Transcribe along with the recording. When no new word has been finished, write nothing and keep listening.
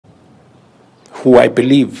who I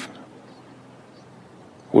believe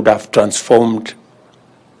would have transformed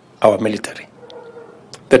our military.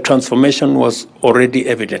 The transformation was already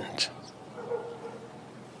evident.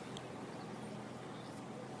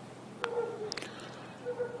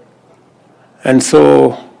 And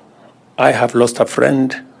so I have lost a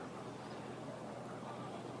friend.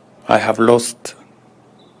 I have lost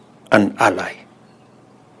an ally.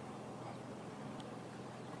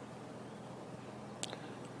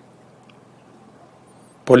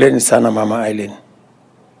 Poleni sana Mama Eileen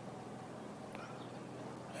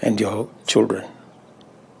and your children.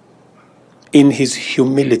 In his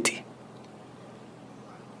humility,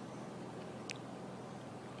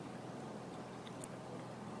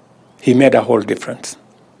 he made a whole difference.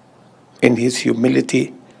 In his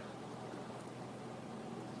humility,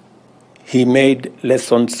 he made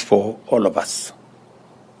lessons for all of us.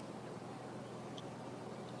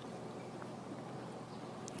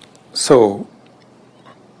 So,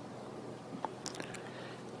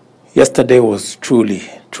 yesterday was truly,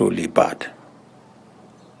 truly bad.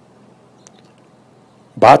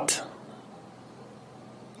 But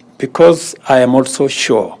because I am also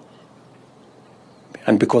sure,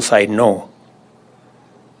 and because I know,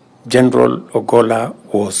 General Ogola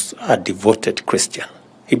was a devoted Christian.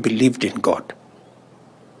 He believed in God.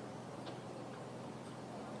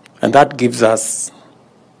 And that gives us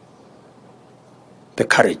the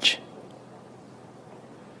courage,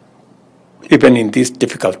 even in this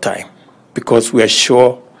difficult time, because we are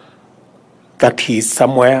sure that he is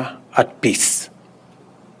somewhere at peace.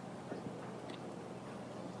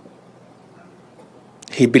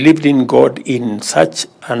 He believed in God in such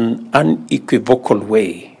an unequivocal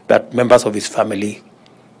way that members of his family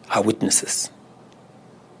are witnesses.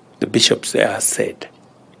 The bishops there said,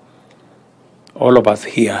 all of us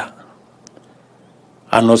here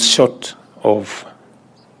are not short of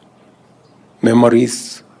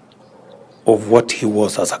memories of what he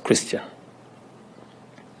was as a Christian.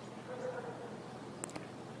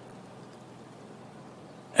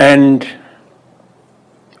 And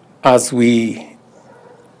as we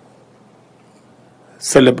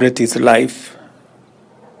celebrate his life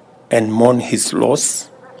and mourn his loss,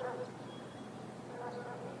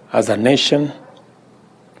 as a nation,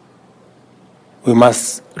 we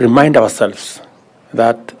must remind ourselves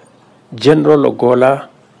that General Ogola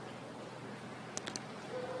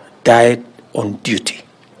died on duty,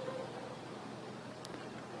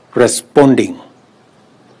 responding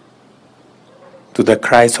to the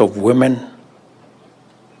cries of women,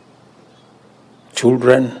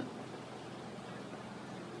 children,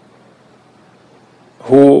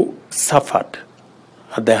 who suffered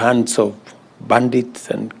at the hands of bandits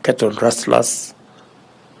and cattle rustlers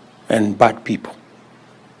and bad people.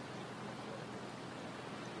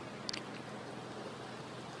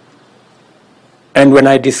 And when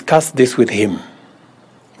I discussed this with him,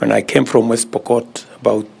 when I came from West Pokot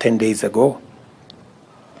about 10 days ago,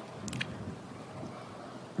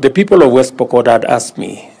 the people of West Pokot had asked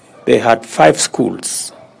me, they had 5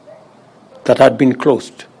 schools that had been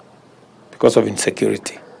closed because of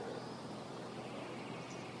insecurity.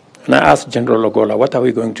 And I asked General Ogola, what are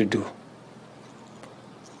we going to do?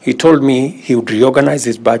 He told me he would reorganize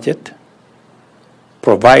his budget,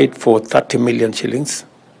 provide for 30 million shillings,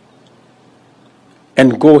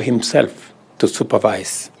 and go himself to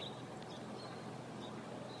supervise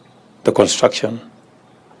the construction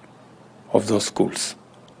of those schools.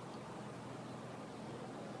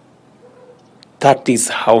 That is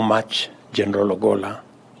how much General Ogola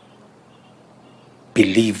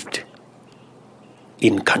believed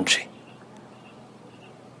in country.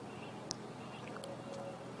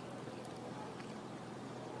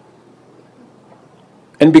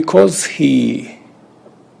 And because he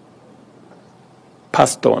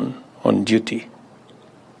passed on duty,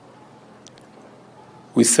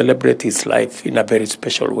 we celebrate his life in a very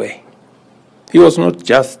special way. He was not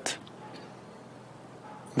just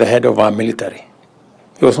the head of our military.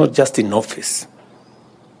 He was not just in office.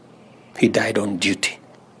 He died on duty,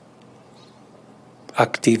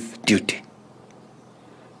 active duty.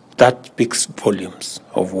 That speaks volumes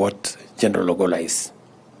of what General Ogola is.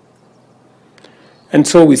 And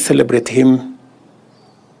so we celebrate him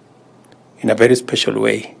in a very special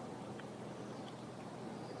way.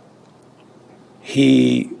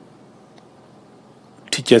 He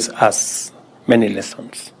teaches us many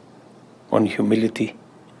lessons on humility,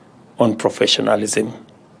 on professionalism,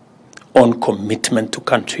 on commitment to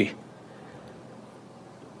country.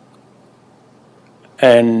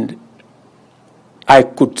 And I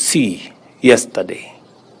could see yesterday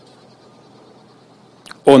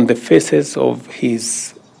on the faces of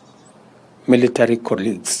his military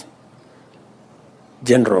colleagues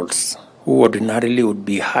generals who ordinarily would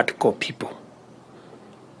be hardcore people,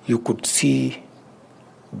 you could see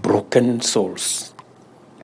broken souls